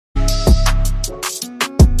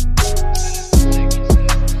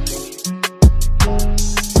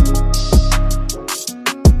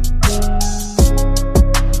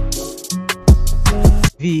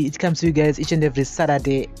It comes to you guys each and every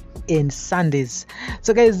Saturday and Sundays.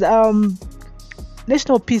 So guys,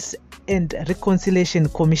 National Peace and Reconciliation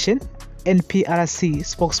Commission NPRC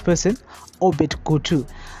spokesperson Obert Gutu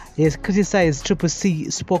has criticized Nprc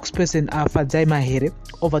spokesperson Fadzayi Mahere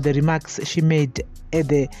over the remarks she made at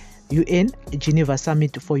the UN Geneva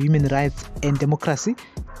Summit for Human Rights and Democracy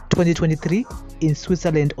 2023 in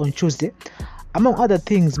Switzerland on Tuesday. Among other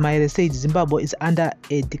things, Mahere said Zimbabwe is under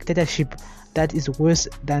a dictatorship that is worse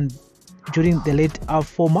than during the late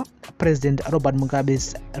former President Robert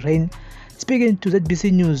Mugabe's reign. Speaking to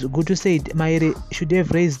ZBC News, Gutu said Mahere should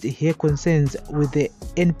have raised her concerns with the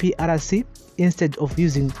NPRC instead of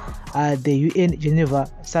using the UN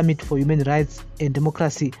Geneva Summit for Human Rights and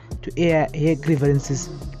Democracy to air her grievances.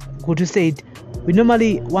 Gutu said, "We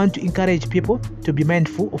normally want to encourage people to be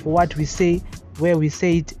mindful of what we say, where we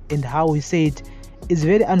say it, and how we say it. It's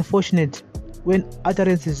very unfortunate when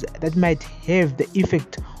utterances that might have the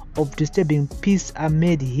effect of disturbing peace are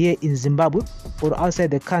made here in Zimbabwe or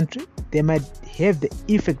outside the country. They might have the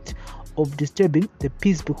effect of disturbing the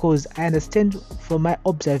peace because I understand from my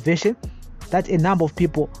observation that a number of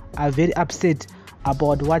people are very upset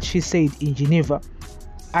about what she said in Geneva.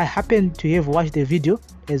 I happen to have watched the video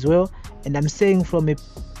as well, and I'm saying from a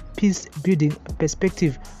peace building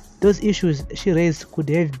perspective, those issues she raised could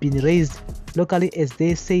have been raised locally, as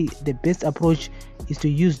they say the best approach is to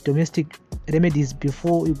use domestic remedies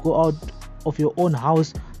before you go out of your own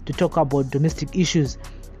house to talk about domestic issues.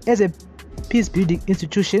 As a peace building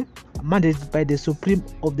institution mandated by the Supreme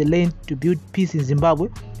of the land to build peace in Zimbabwe,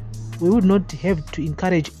 we would not have to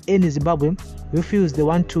encourage any Zimbabwean who feels they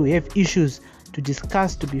want to have issues to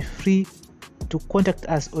discuss to be free to contact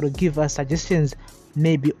us or give us suggestions,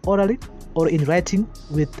 maybe orally or in writing,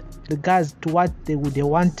 with regards to what they would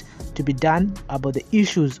want to be done about the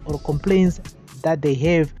issues or complaints that they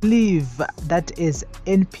have. Believe that as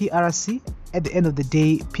NPRC, at the end of the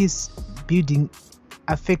day, peace building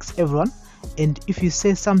affects everyone, and if you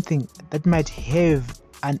say something that might have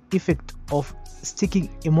an effect of sticking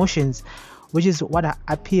emotions, which is what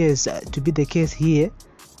appears to be the case here,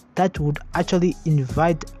 that would actually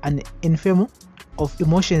invite an inflow of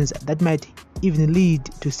emotions that might even lead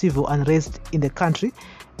to civil unrest in the country,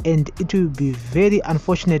 and it will be very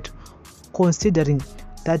unfortunate considering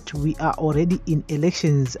that we are already in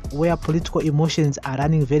elections where political emotions are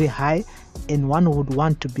running very high, and one would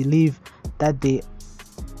want to believe that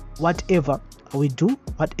whatever we do,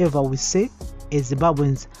 whatever we say as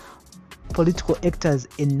Zimbabweans, political actors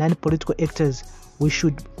and non-political actors, we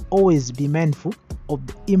should always be mindful of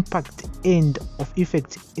the impact and of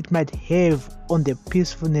effect it might have on the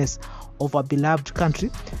peacefulness of our beloved country.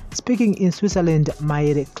 Speaking in Switzerland,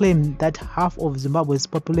 Mahere claimed that half of Zimbabwe's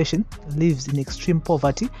population lives in extreme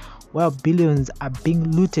poverty, while billions are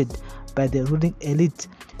being looted by the ruling elite.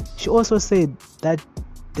 She also said that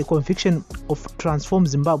the conviction of Transform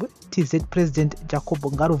Zimbabwe TZ President Jacob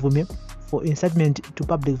Ngaruvume for incitement to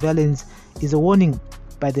public violence is a warning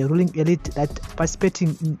by the ruling elite that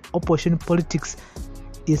participating in opposition politics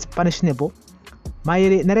is punishable.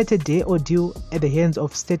 Mahere narrated the ordeal at the hands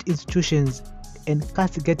of state institutions and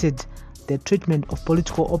castigated the treatment of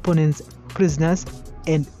political opponents, prisoners,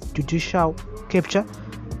 and judicial capture.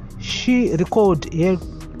 She recalled her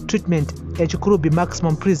treatment at Chikurubi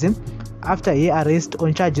Maximum Prison after her arrest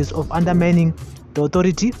on charges of undermining the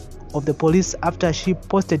authority of the police after she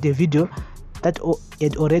posted a video that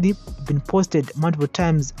had already been posted multiple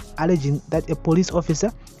times alleging that a police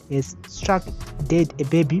officer has struck dead a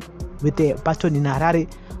baby with a baton in Harare.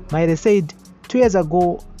 Mahere said, 2 years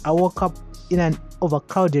ago, I woke up in an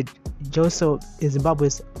overcrowded jail cell in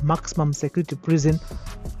Zimbabwe's maximum security prison.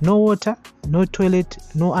 No water, no toilet,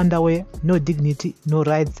 no underwear, no dignity, no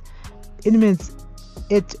rights. Inmates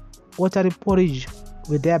ate watery porridge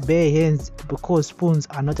with their bare hands because spoons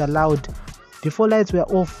are not allowed. Before lights were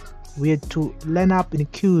off, we had to line up in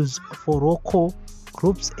queues for roll call.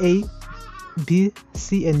 Groups A, B,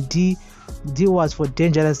 C, and D. D was for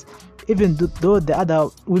dangerous. Even though the other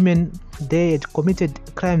women they had committed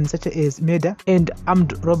crimes such as murder and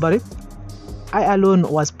armed robbery, I alone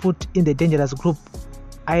was put in the dangerous group.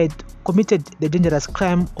 I had committed the dangerous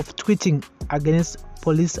crime of tweeting against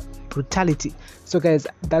police brutality. So guys,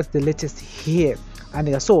 that's the latest here.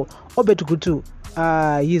 And so Obert Gutu,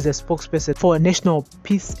 he is a spokesperson for National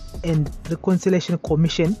Peace and Reconciliation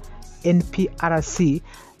Commission NPRC.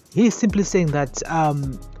 He is simply saying that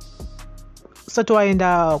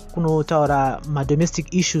satowaenda kunotaura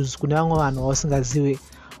domestic issues kuna vamwe vanhu vasingazive.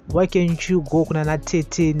 Why can't you go kuna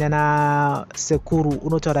natete nana sekuru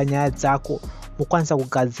unotaura nyaya dzako mukwanisa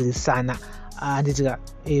kugadzirisana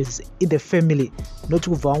is in the family, not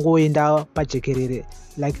kubva wangoenda pajekerere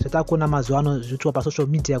like tatakuna mazuano zvitwa pa social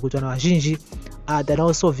media kuti vanhu vazhinji they're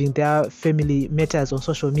now solving their family matters on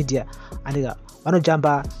social media and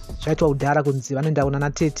vanojamba zvaitwa kudhara kunzi vanoenda kuna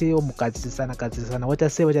natete omugadzisana what I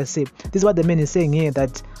say. This is what the man is saying here,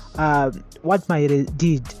 that what Mahere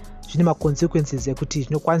did zvine ma-consequences ekuti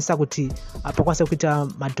zvinokwanisa kuti pakwanisa kuita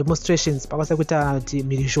ma-demonstrations, pakwanisa kuita kuti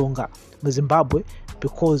mhirizhonga muZimbabwe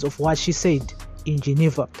because of what she said in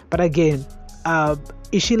Geneva. But again,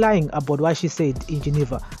 is she lying about what she said in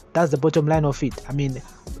Geneva? That's the bottom line of it. I mean,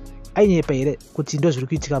 ainyepa here kuti ndo zviri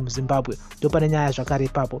kuitika muZimbabwe, ndo pane nyaya zvakare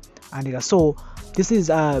ipapo. And so this is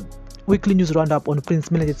a weekly news roundup on Prince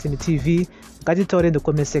Millet TV. Ngatitaure in the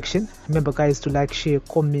comment section. Remember guys to like, share,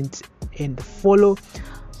 comment and follow.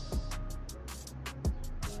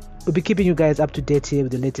 We'll be keeping you guys up to date here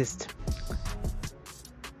with the latest.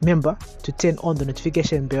 Remember to turn on the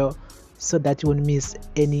notification bell so that you won't miss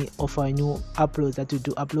any of our new uploads that we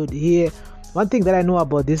do upload here. One thing that I know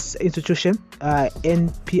about this institution,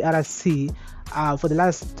 Nprc, for the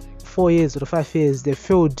last 4 years or 5 years, they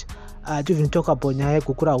failed to even talk about nyaya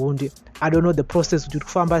kukura hundi. I don't know the process.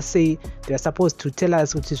 Kufamba say they are supposed to tell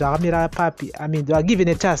us which is papi. I mean, they are given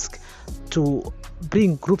a task to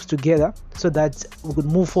bring groups together so that we could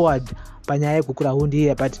move forward by nyaya kukura hundi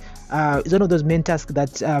here. But it's one of those main tasks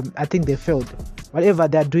that I think they failed. Whatever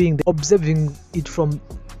they are doing, they're observing it from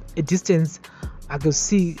a distance. I could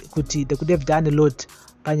see they could have done a lot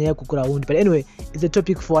by nyaya kukura hundi. But anyway, it's a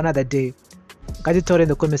topic for another day. Ngatitaure in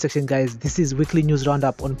the comment section guys. This is weekly news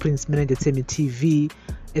roundup on Prince Millet TV.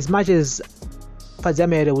 As much as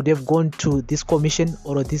Fadzayi would have gone to this commission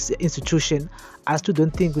or this institution, I still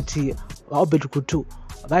don't think kuti Obert Gutu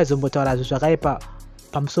vaizombotaura zvakaipa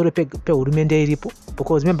pamusoro pehurumende iripo,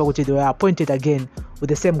 because remember kuti they were appointed again with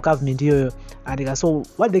the same government here. And so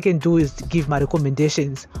what they can do is to give my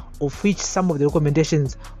recommendations, of which some of the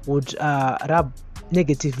recommendations would rub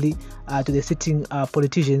negatively to the sitting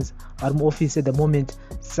politicians at office at the moment.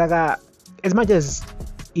 Saga, as much as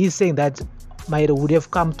he's saying that Mahere would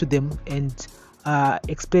have come to them and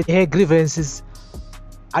explain her grievances,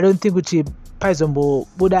 I don't think Uchi Paizombo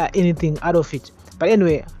would have anything out of it. But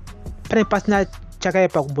anyway, pane pasina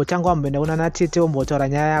chakaipa kumbotangwa mbenda una natete ombotaura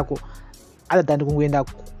nyaya yako other than kungoenda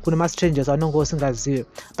kuna ma strangers vanongo usingazive.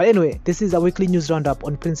 But anyway, this is a weekly news roundup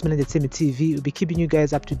on Prince Millet TV. We'll be keeping you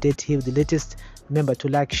guys up to date here with the latest. Remember to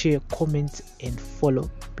like, share, comment and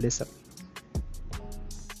follow. Bless up.